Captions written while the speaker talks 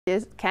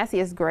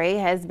Cassius Gray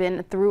has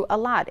been through a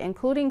lot,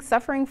 including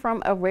suffering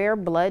from a rare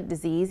blood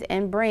disease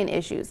and brain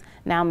issues.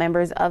 Now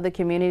members of the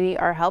community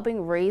are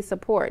helping raise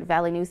support.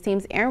 Valley News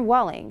Team's Aaron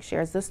Walling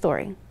shares the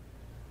story.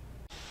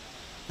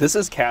 This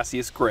is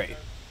Cassius Gray,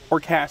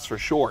 or Cass for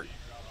short.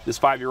 This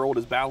 5-year-old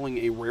is battling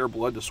a rare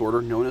blood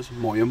disorder known as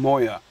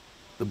moyamoya.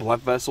 The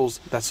blood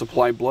vessels that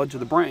supply blood to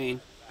the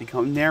brain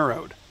become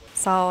narrowed.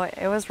 So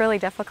it was really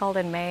difficult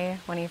in May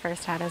when he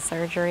first had his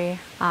surgery.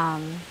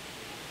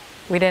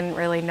 We didn't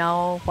really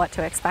know what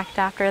to expect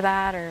after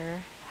that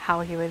or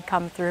how he would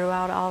come through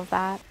out all of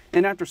that.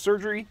 And after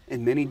surgery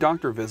and many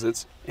doctor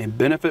visits, a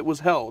benefit was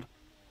held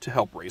to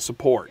help raise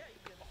support.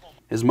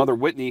 His mother,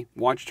 Whitney,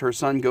 watched her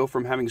son go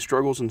from having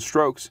struggles and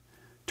strokes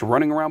to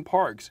running around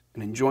parks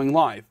and enjoying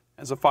life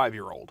as a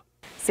 5-year-old.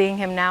 Seeing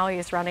him now,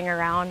 he's running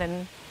around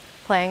and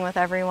playing with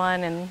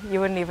everyone, and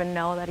you wouldn't even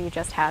know that he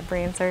just had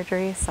brain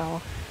surgery,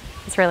 so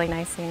it's really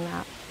nice seeing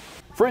that.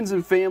 Friends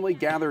and family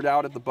gathered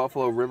out at the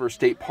Buffalo River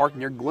State Park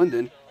near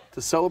Glendon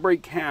to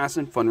celebrate Cass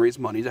and fundraise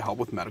money to help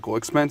with medical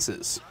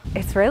expenses.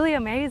 It's really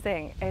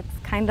amazing. It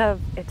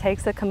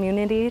takes a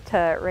community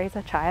to raise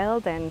a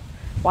child, and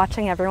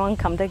watching everyone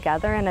come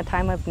together in a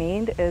time of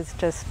need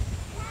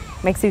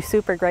makes you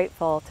super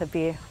grateful to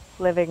be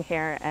living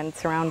here and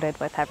surrounded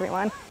with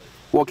everyone.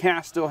 While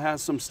Cass still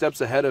has some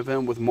steps ahead of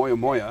him with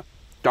moyamoya,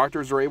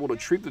 doctors are able to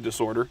treat the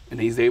disorder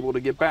and he's able to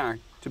get back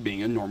to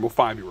being a normal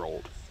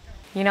 5-year-old.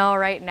 You know,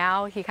 right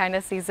now he kind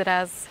of sees it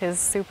as his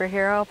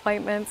superhero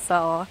appointment,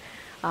 so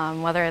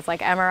whether it's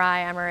like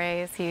MRI,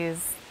 MRAs, he's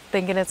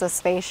thinking it's a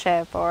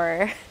spaceship,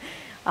 or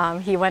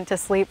he went to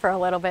sleep for a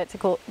little bit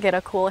to get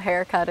a cool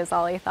haircut is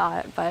all he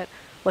thought. But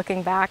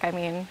looking back, I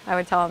mean, I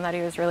would tell him that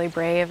he was really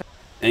brave.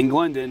 In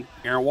Glendon,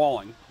 Aaron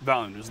Walling,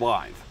 Valley News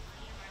Live.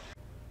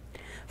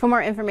 For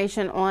more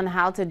information on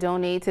how to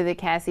donate to the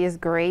Cassius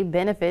Gray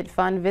Benefit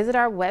Fund, visit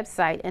our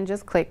website and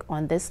just click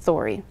on this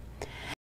story.